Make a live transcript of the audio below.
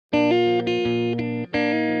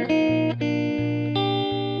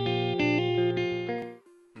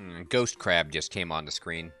ghost crab just came on the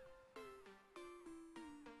screen.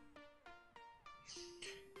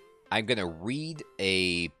 I'm gonna read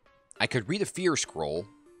a... I could read a fear scroll,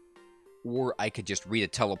 or I could just read a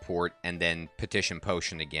teleport and then petition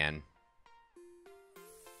potion again.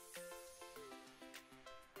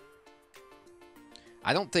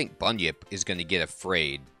 I don't think Bunyip is gonna get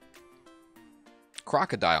afraid.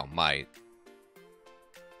 Crocodile might.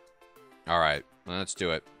 Alright, well, let's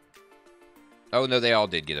do it. Oh, no, they all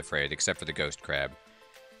did get afraid, except for the ghost crab.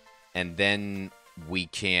 And then we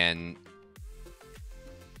can...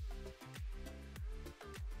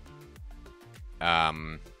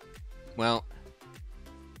 well...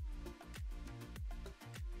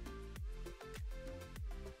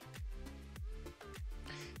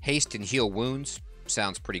 Haste and heal wounds.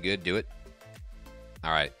 Sounds pretty good. Do it.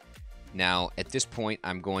 Alright. Now, at this point,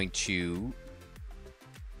 I'm going to...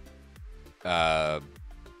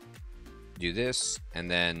 do this, and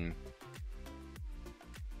then...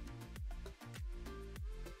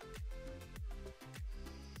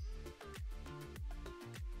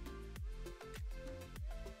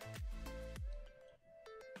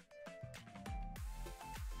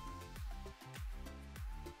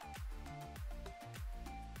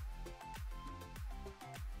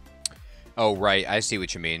 Oh, right. I see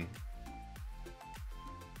what you mean.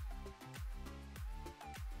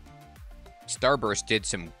 Starburst did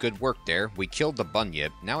some good work there. We killed the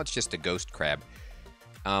Bunyip. Now it's just a ghost crab.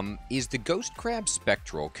 Is the ghost crab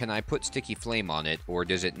spectral? Can I put sticky flame on it, or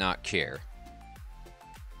does it not care?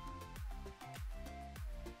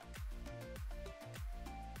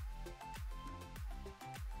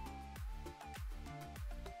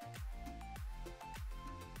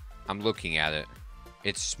 I'm looking at it.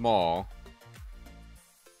 It's small.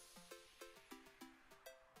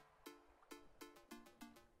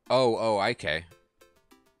 Oh, okay.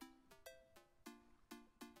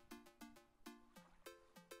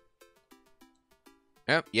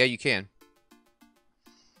 Yep, yeah, you can.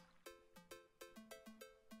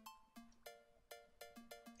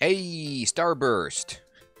 Hey, Starburst!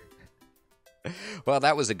 Well,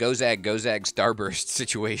 that was a Gozag Starburst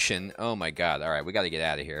situation. Oh my god, alright, we gotta get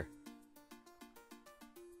out of here.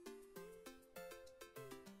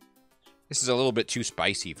 This is a little bit too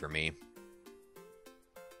spicy for me.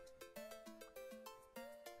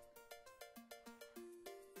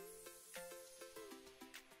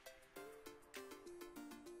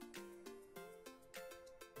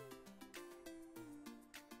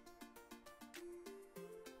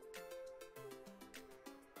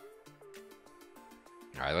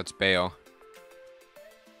 Alright, let's bail.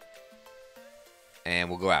 And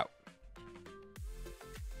we'll go out.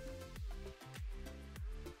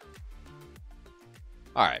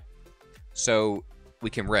 Alright. So,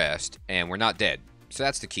 we can rest, and we're not dead. So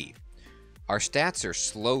that's the key. Our stats are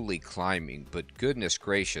slowly climbing, but goodness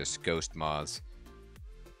gracious, ghost moths.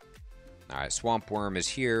 Alright, Swamp Worm is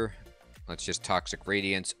here. Let's just Toxic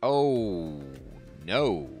Radiance. Oh,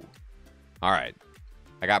 no. Alright.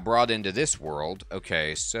 I got brought into this world.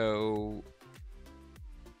 Okay, so...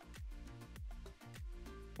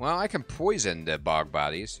 well, I can poison the bog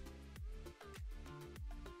bodies.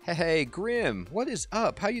 Hey, Grim, what is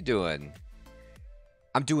up? How you doing?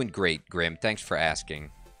 I'm doing great, Grim. Thanks for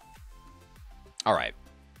asking. Alright.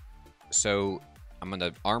 So, I'm going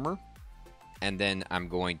to armor. And then I'm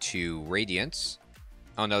going to Radiance.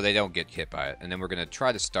 Oh, no, they don't get hit by it. And then we're going to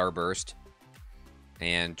try to Starburst.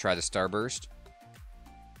 And try to Starburst.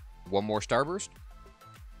 One more Starburst?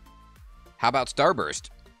 How about Starburst?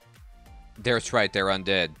 That's right, they're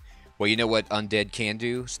undead. Well, you know what undead can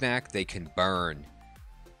do, Snack? They can burn.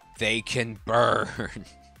 They can burn.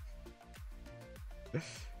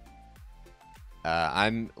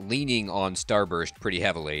 I'm leaning on Starburst pretty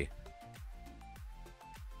heavily.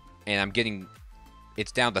 And I'm getting...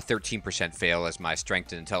 it's down to 13% fail as my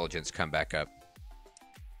strength and intelligence come back up.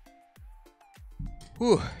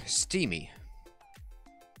 Whew, steamy.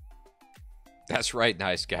 That's right,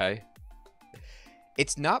 nice guy.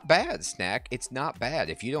 It's not bad, Snack. It's not bad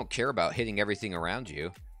if you don't care about hitting everything around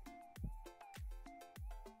you.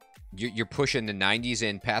 You're pushing the 90s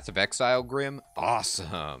in Path of Exile, Grim?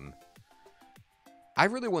 Awesome. I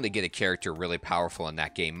really want to get a character really powerful in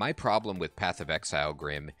that game. My problem with Path of Exile,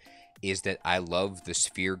 Grim, is that I love the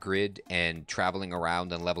sphere grid and traveling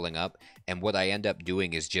around and leveling up. And what I end up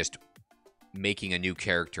doing is just making a new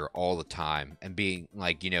character all the time. And being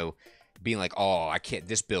like, you know... being like, oh, I can't,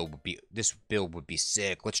 this build would be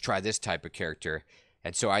sick. Let's try this type of character.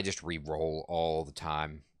 And so I just re-roll all the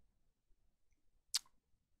time.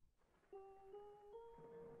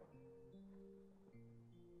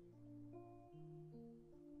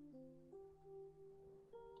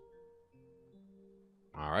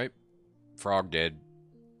 Alright. Frog dead.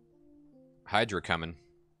 Hydra coming.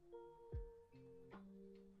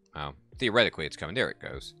 Oh, theoretically it's coming. There it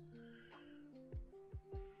goes.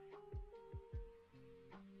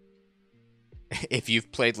 If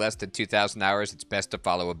you've played less than 2,000 hours, it's best to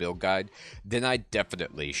follow a build guide. Then I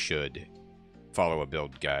definitely should follow a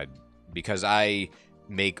build guide. Because I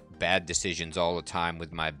make bad decisions all the time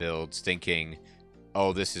with my builds, thinking,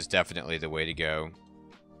 oh, this is definitely the way to go.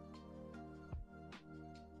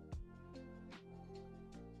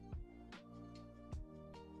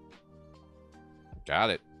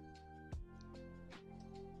 Got it.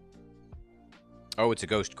 Oh, it's a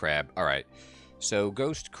ghost crab. Alright. So,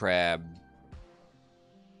 ghost crab...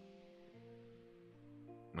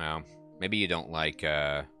 Well, maybe you don't like,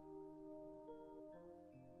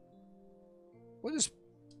 What is...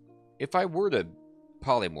 If I were to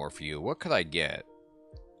polymorph you, what could I get?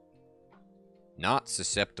 Not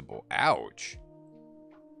susceptible. Ouch.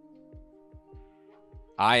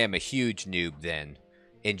 I am a huge noob, then.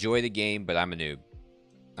 Enjoy the game, but I'm a noob.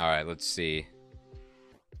 Alright, let's see.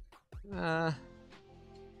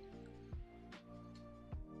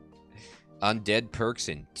 Undead perks,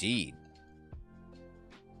 indeed.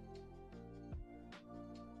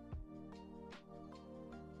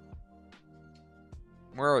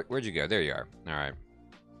 Where'd you go? There you are. Alright.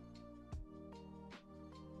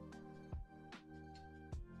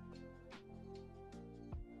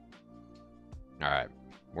 Alright.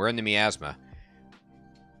 We're in the miasma.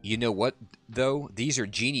 You know what, though? These are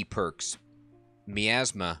Djinni perks.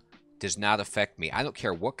 Miasma does not affect me. I don't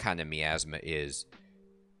care what kind of miasma is.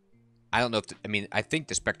 I don't know if... I mean, I think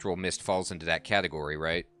the spectral mist falls into that category,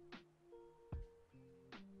 right?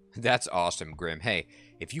 That's awesome, Grim. Hey,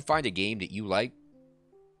 if you find a game that you like,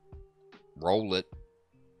 roll it.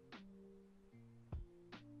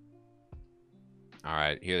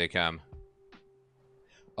 Alright, here they come.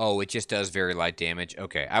 Oh, it just does very light damage.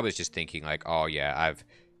 Okay, I was just thinking like, oh yeah,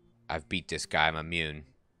 I've beat this guy, I'm immune.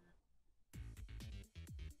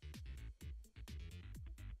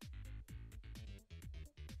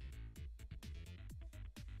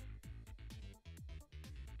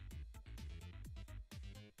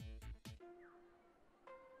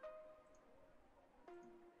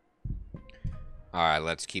 Alright,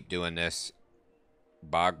 let's keep doing this.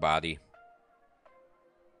 Bog body.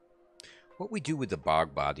 What we do with the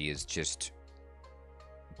bog body is just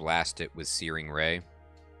blast it with Searing Ray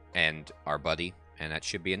and our buddy, and that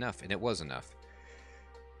should be enough, and it was enough.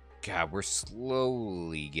 God, we're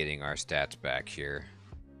slowly getting our stats back here.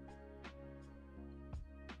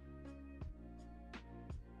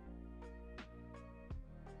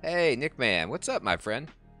 Hey, Nick Man, what's up, my friend?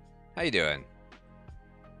 How you doing?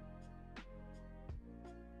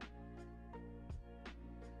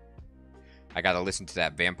 I gotta listen to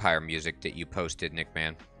that vampire music that you posted, Nick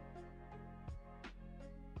Man.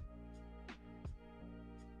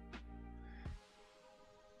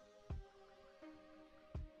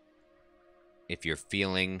 If you're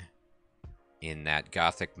feeling in that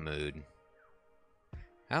gothic mood.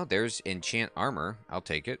 Oh, there's enchant armor. I'll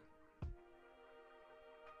take it.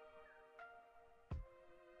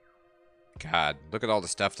 God, look at all the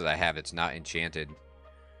stuff that I have. It's not enchanted.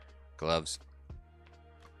 Gloves.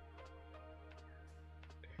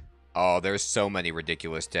 Oh, there's so many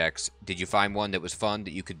ridiculous decks. Did you find one that was fun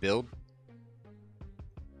that you could build?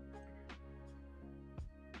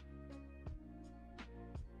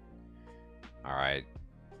 Alright.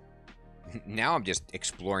 Now I'm just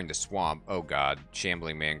exploring the swamp. Oh god,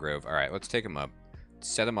 shambling mangrove. Alright, let's take him up.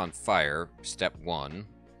 Set him on fire. Step 1.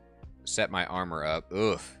 Set my armor up.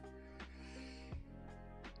 Ugh.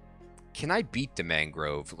 Can I beat the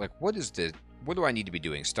mangrove? Like, what do I need to be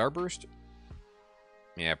doing? Starburst?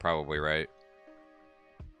 Yeah, probably right.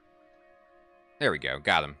 There we go.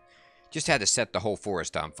 Got him. Just had to set the whole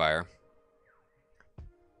forest on fire.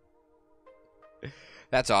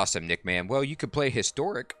 That's awesome, Nick Man. Well, you could play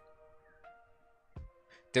Historic.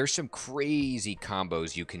 There's some crazy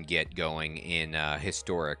combos you can get going in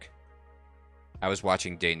Historic. I was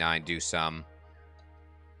watching Day 9 do some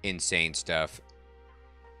insane stuff.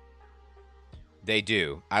 They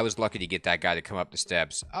do. I was lucky to get that guy to come up the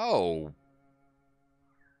steps. Oh.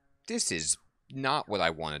 This is not what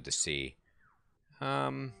I wanted to see.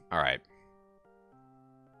 Alright.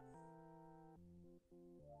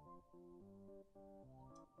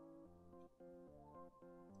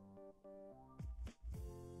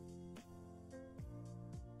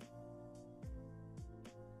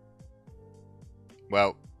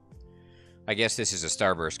 Well, I guess this is a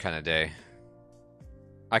Starburst kind of day.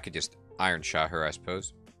 I could just Iron Shot her, I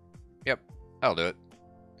suppose. Yep, I'll do it.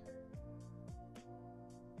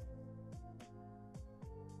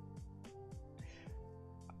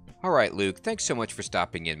 Alright, Luke, thanks so much for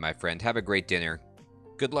stopping in, my friend. Have a great dinner.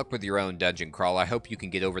 Good luck with your own dungeon crawl. I hope you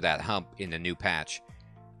can get over that hump in the new patch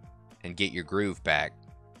and get your groove back.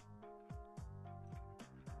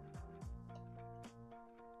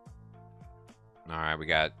 Alright, we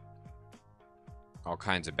got all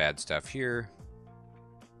kinds of bad stuff here.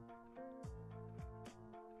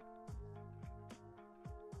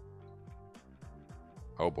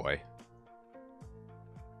 Oh boy.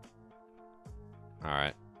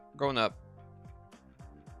 Alright. Going up.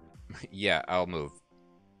 Yeah, I'll move.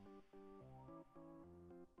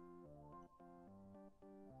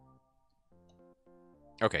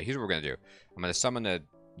 Okay, here's what we're gonna do. I'm gonna summon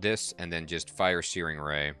this and then just fire Searing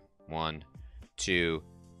Ray. 1, 2,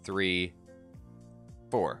 3,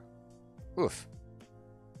 4. Oof.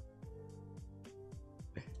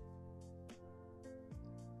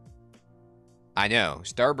 I know.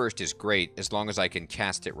 Starburst is great as long as I can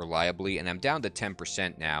cast it reliably, and I'm down to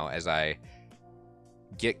 10% now as I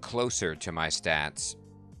get closer to my stats.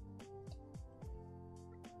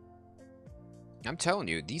 I'm telling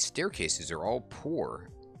you, these staircases are all poor.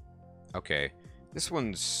 Okay, this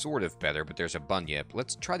one's sort of better, but there's a Bunyip.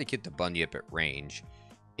 Let's try to get the Bunyip at range,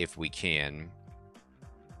 if we can.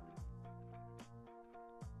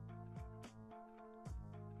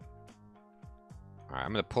 Alright,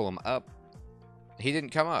 I'm going to pull him up. He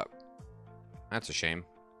didn't come up. That's a shame.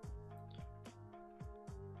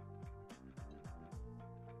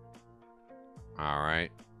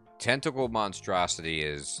 Alright. Tentacle Monstrosity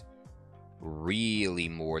is really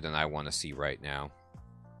more than I want to see right now.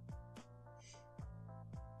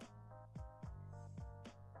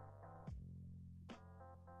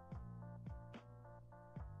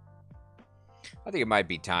 I think it might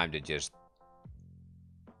be time to just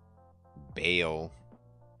bail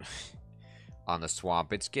on the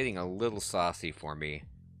swamp. It's getting a little saucy for me.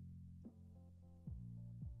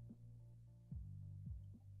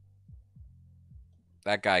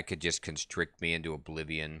 That guy could just constrict me into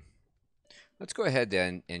oblivion. Let's go ahead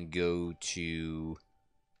then and go to...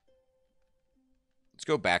 Let's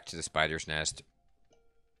go back to the spider's nest.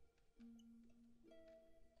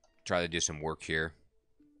 Try to do some work here.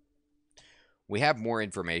 We have more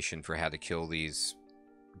information for how to kill these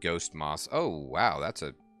ghost moths. Oh, wow, that's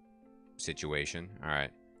a situation.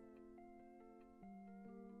 Alright.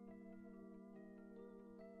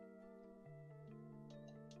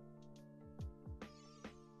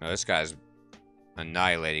 Oh, this guy's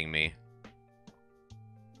annihilating me.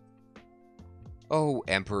 Oh,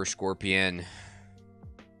 Emperor Scorpion.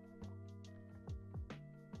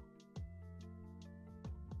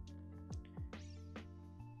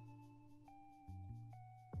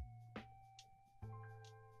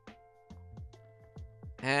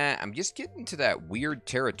 I'm just getting to that weird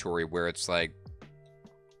territory where it's like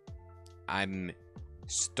I'm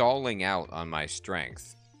stalling out on my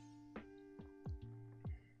strength.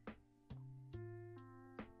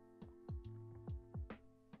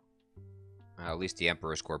 At least the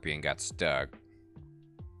Emperor Scorpion got stuck.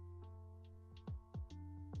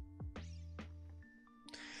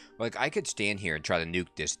 Like, I could stand here and try to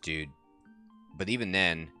nuke this dude. But even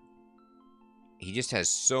then, he just has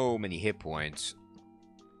so many hit points.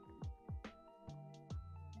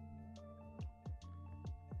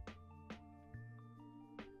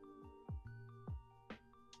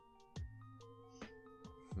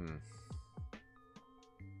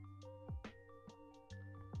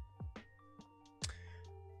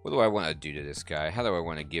 What do I want to do to this guy? How do I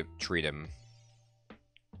want to treat him?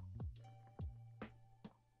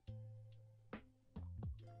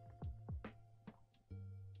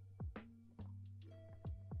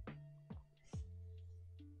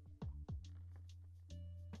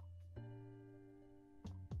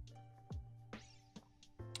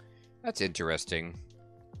 That's interesting.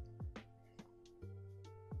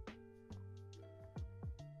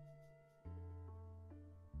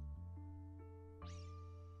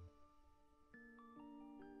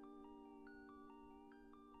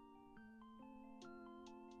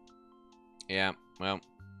 Yeah, well,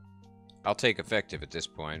 I'll take effective at this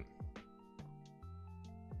point.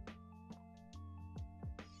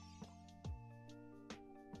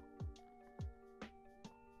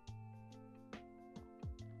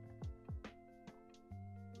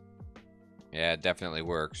 Yeah, it definitely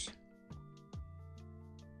works.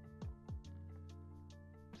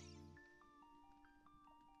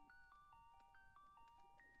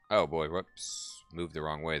 Oh boy, whoops. Moved the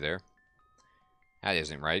wrong way there. That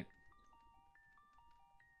isn't right.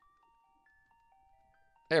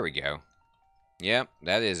 There we go. Yep,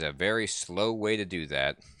 that is a very slow way to do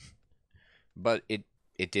that. But it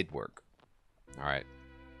did work. Alright.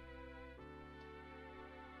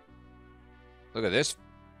 Look at this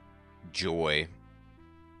joy.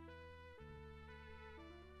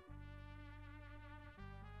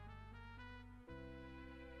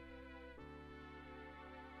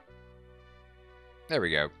 There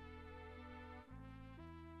we go.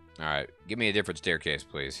 Alright, give me a different staircase,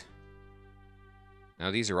 please.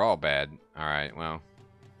 No, these are all bad. Alright, well.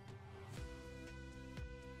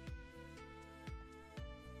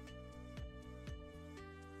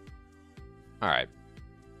 Alright.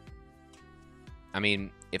 I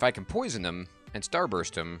mean, if I can poison them and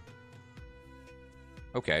starburst them...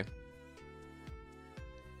 Okay.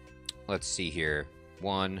 Let's see here.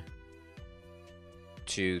 1,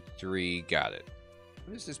 2, 3, got it.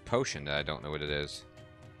 What is this potion that I don't know what it is?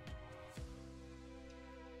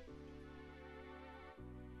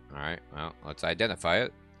 Alright, well, let's identify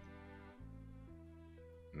it.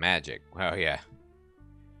 Magic. Well, yeah.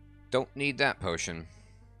 Don't need that potion.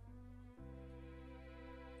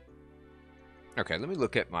 Okay, let me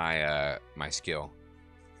look at my my skill.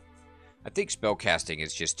 I think spellcasting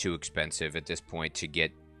is just too expensive at this point to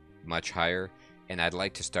get much higher, and I'd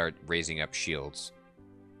like to start raising up shields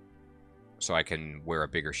so I can wear a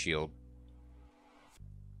bigger shield.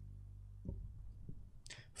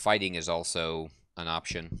 Fighting is also an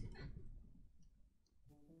option.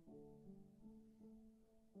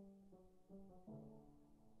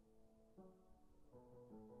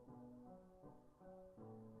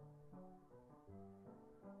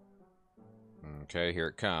 Okay, here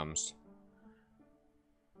it comes.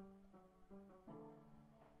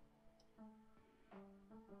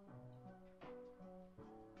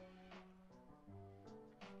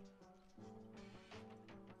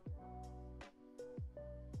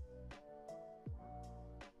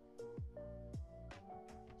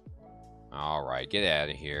 Alright, get out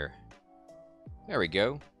of here. There we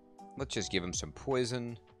go. Let's just give him some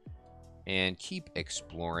poison and keep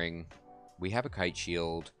exploring. We have a kite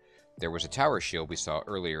shield. There was a tower shield we saw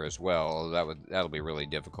earlier as well. That'll be really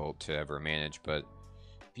difficult to ever manage, but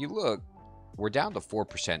if you look, we're down to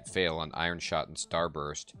 4% fail on Iron Shot and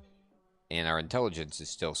Starburst, and our intelligence is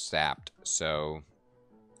still sapped, so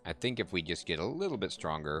I think if we just get a little bit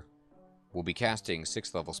stronger, we'll be casting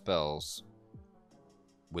 6th level spells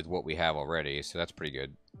with what we have already, so that's pretty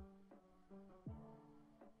good.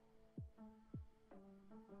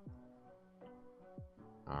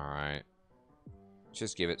 Alright.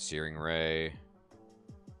 Just give it Searing Ray.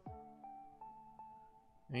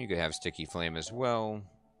 And you could have Sticky Flame as well.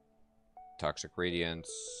 Toxic Radiance.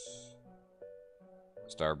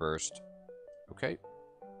 Starburst. Okay.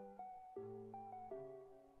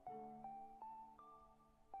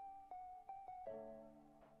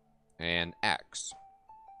 And Axe.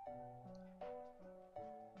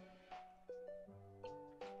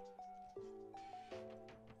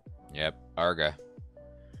 Yep, Arga.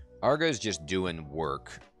 Arga is just doing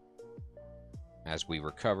work as we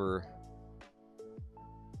recover.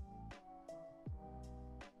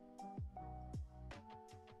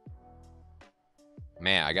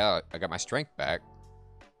 Man, I got my strength back.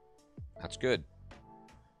 That's good.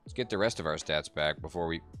 Let's get the rest of our stats back before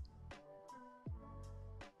we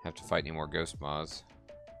have to fight any more ghost moths.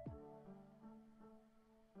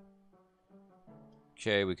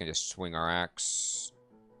 Okay, we can just swing our axe.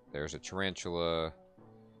 There's a tarantula.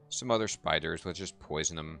 Some other spiders. Let's just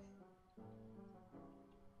poison them.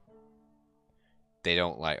 They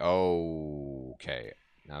don't like... Oh, okay.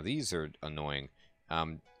 Now, these are annoying.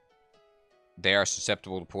 They are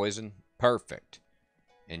susceptible to poison. Perfect.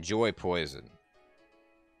 Enjoy poison.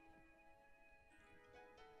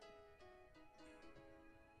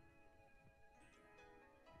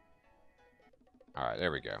 Alright,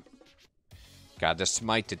 there we go. God, the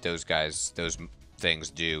smite that those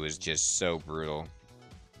things do is just so brutal.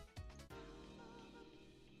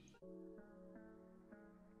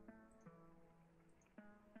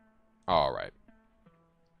 Alright.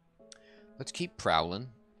 Let's keep prowling.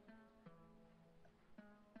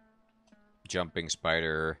 Jumping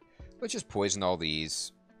spider. Let's just poison all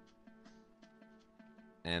these.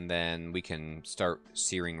 And then we can start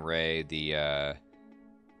Searing Ray the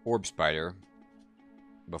orb spider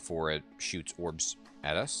before it shoots orbs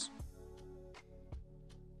at us.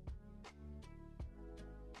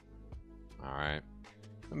 Alright.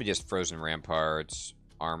 Let me just Frozen Ramparts,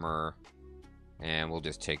 armor, and we'll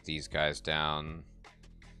just take these guys down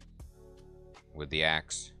with the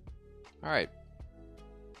axe. Alright.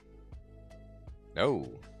 Oh.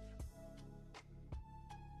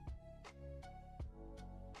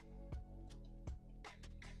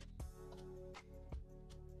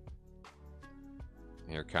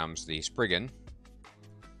 Here comes the Spriggan.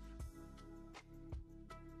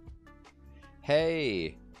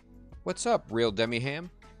 Hey! What's up, real Demiham?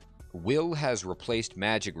 Will has replaced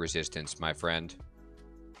magic resistance, my friend.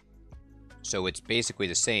 So it's basically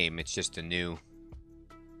the same, it's just the new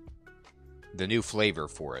flavor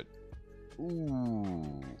for it.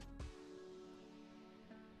 Ooh.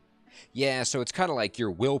 Yeah, so it's kind of like your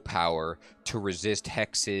willpower to resist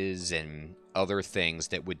hexes and other things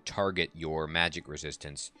that would target your magic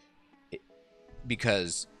resistance.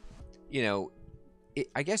 Because, you know,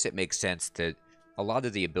 I guess it makes sense that a lot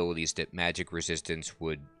of the abilities that magic resistance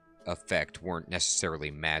would affect weren't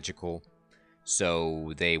necessarily magical.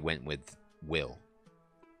 So they went with will.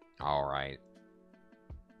 Alright.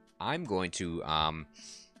 I'm going to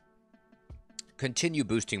continue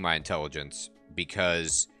boosting my intelligence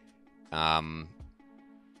because I'm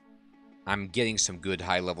getting some good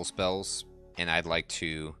high-level spells, and I'd like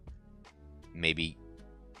to maybe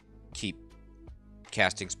keep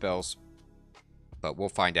casting spells. But we'll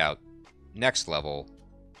find out next level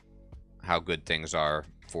how good things are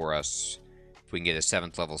for us. If we can get a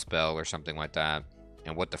 7th level spell or something like that,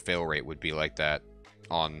 and what the fail rate would be like that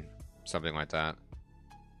on something like that.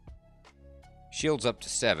 Shields up to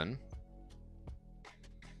 7.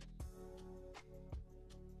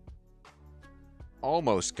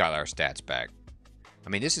 Almost got our stats back. I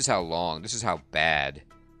mean, this is how bad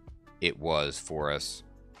it was for us.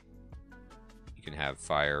 You can have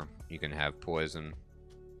fire. You can have poison.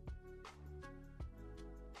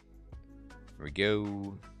 There we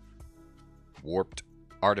go. Warped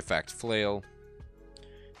artifact flail.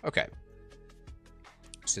 Okay.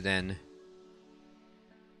 So then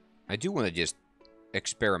I do want to just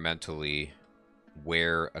experimentally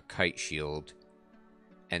wear a kite shield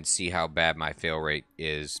and see how bad my fail rate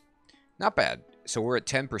is. Not bad. So we're at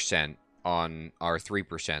 10% on our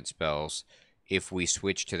 3% spells if we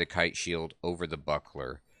switch to the kite shield over the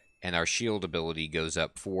buckler. And our shield ability goes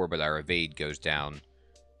up 4, but our evade goes down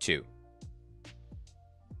 2.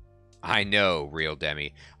 I know, real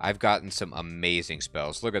Demi. I've gotten some amazing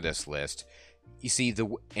spells. Look at this list. You see,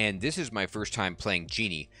 and this is my first time playing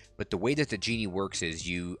Djinni, but the way that the Djinni works is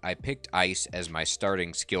I picked Ice as my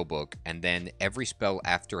starting skill book, and then every spell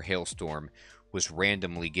after Hailstorm was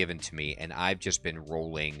randomly given to me, and I've just been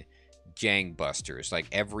rolling gangbusters. Like,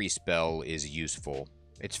 every spell is useful.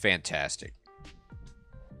 It's fantastic.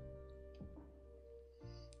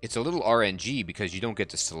 It's a little RNG because you don't get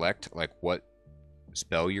to select, like, what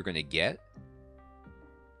spell you're going to get.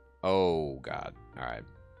 Oh, God. Alright.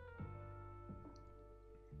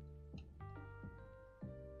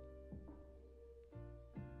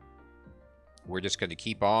 We're just going to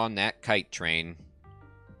keep on that kite train.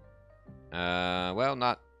 Well,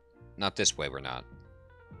 not this way, we're not.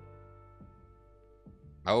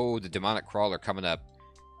 Oh, the demonic crawler coming up,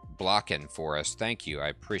 blocking for us. Thank you, I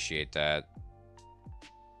appreciate that.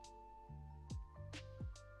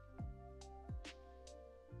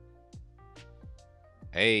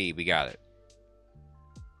 Hey, we got it.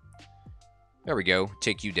 There we go,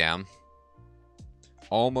 take you down.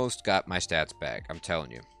 Almost got my stats back, I'm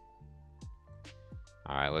telling you.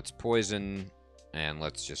 Alright, let's poison, and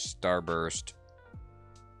let's just starburst.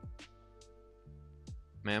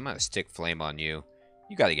 Man, I'm gonna stick flame on you.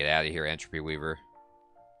 You gotta get out of here, Entropy Weaver.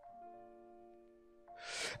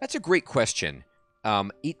 That's a great question.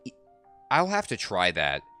 I'll have to try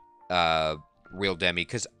that, real Demi,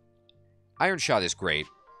 because Iron Shot is great,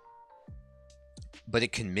 but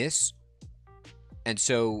it can miss, and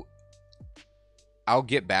so I'll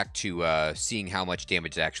get back to seeing how much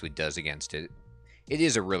damage it actually does against it. It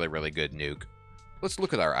is a really, really good nuke. Let's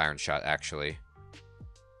look at our Iron Shot, actually.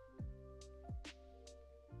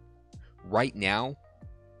 Right now,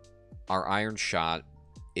 our Iron Shot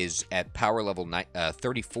is at power level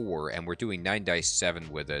 34, and we're doing 9 dice 7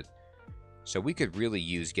 with it. So we could really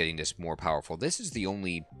use getting this more powerful. This is the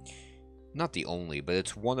only... Not the only, but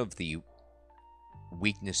it's one of the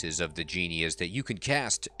weaknesses of the Djinni is that you can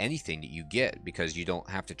cast anything that you get because you don't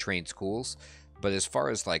have to train schools. But as far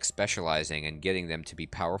as like specializing and getting them to be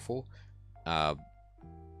powerful, they're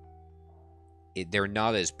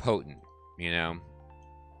not as potent, you know?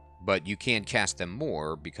 But you can cast them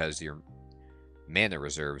more because your mana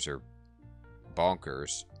reserves are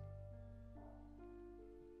bonkers.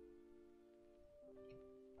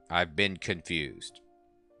 I've been confused.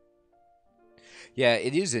 Yeah,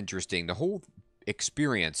 it is interesting. The whole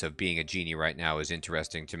experience of being a Djinni right now is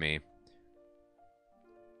interesting to me.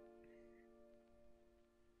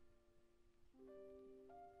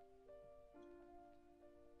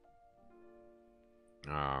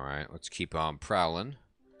 Alright, let's keep on prowling.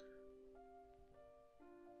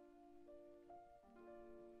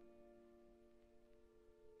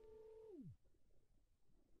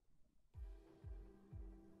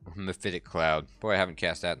 Mephitic Cloud. Boy, I haven't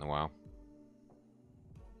cast that in a while.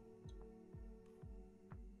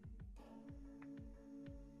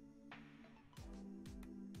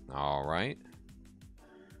 Alright.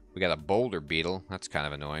 We got a Boulder Beetle. That's kind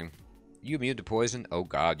of annoying. You immune to poison? Oh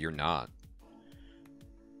god, you're not.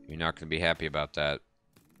 You're not going to be happy about that.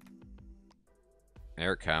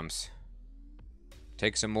 There it comes.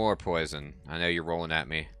 Take some more poison. I know you're rolling at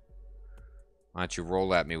me. Why don't you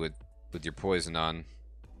roll at me with your poison on?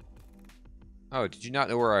 Oh, did you not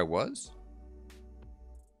know where I was?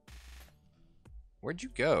 Where'd you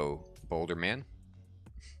go, Boulder Man?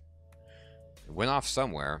 It went off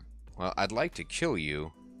somewhere. Well, I'd like to kill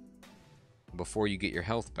you before you get your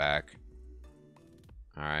health back.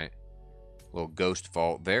 Alright. Little ghost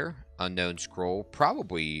vault there. Unknown scroll.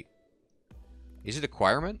 Probably... Is it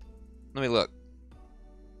acquirement? Let me look.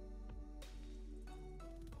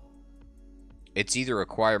 It's either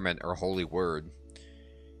acquirement or holy word.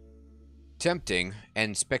 Tempting.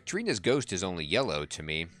 And Spectrina's ghost is only yellow to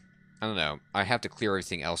me. I don't know. I have to clear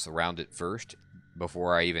everything else around it first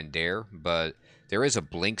before I even dare. But there is a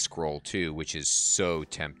blink scroll too, which is so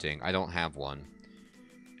tempting. I don't have one.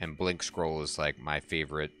 And blink scroll is like my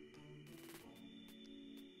favorite.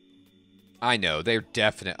 I know, they're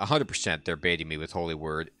definite, 100% they're baiting me with holy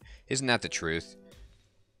word. Isn't that the truth?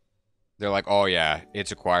 They're like, oh yeah,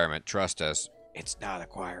 it's acquirement, trust us. It's not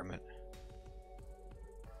acquirement.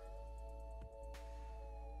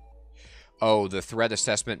 Oh, the threat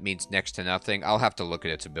assessment means next to nothing. I'll have to look at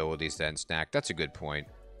its abilities then, Snack. That's a good point.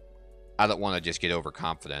 I don't want to just get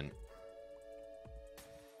overconfident.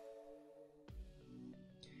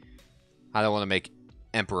 I don't want to make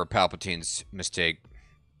Emperor Palpatine's mistake.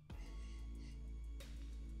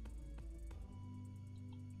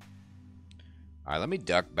 Alright, let me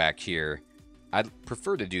duck back here. I'd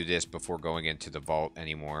prefer to do this before going into the vault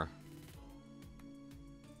anymore.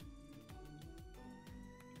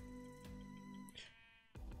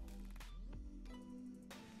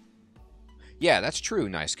 Yeah, that's true,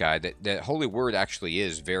 nice guy. That holy word actually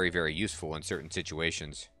is very, very useful in certain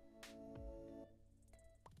situations.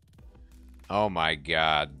 Oh my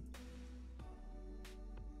god.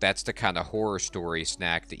 That's the kind of horror story,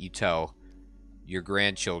 Snack, that you tell your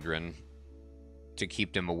grandchildren to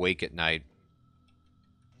keep them awake at night.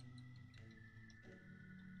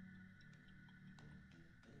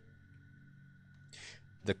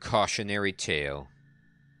 The cautionary tale.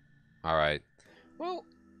 Alright. Well,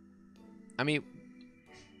 I mean,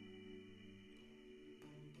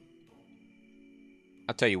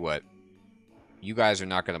 I'll tell you what. You guys are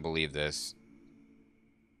not going to believe this.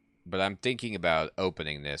 But I'm thinking about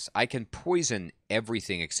opening this. I can poison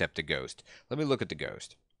everything except the ghost. Let me look at the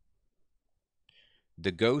ghost.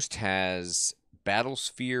 The ghost has battle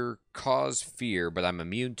sphere, cause fear, but I'm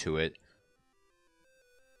immune to it.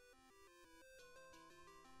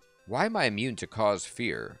 Why am I immune to cause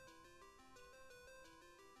fear?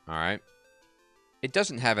 Alright. It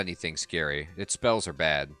doesn't have anything scary. Its spells are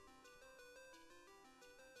bad.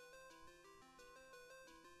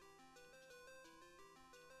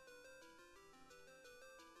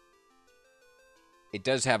 It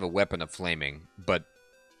does have a weapon of flaming, but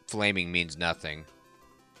flaming means nothing.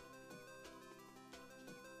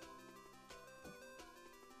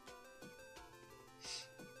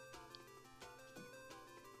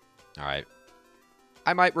 Alright.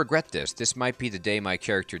 I might regret this. This might be the day my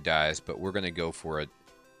character dies, but we're going to go for it.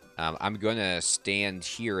 I'm going to stand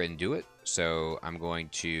here and do it. So I'm going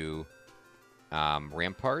to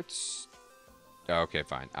ramparts. Okay,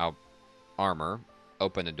 fine. I'll armor,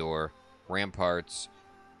 open the door, ramparts,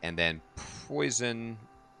 and then poison.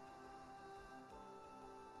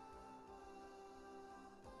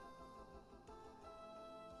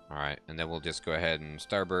 Alright, and then we'll just go ahead and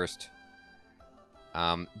starburst.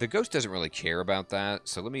 The ghost doesn't really care about that,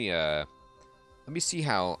 so let me see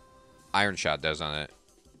how Iron Shot does on it.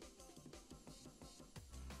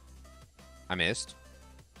 I missed.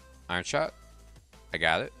 Iron Shot. I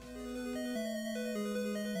got it.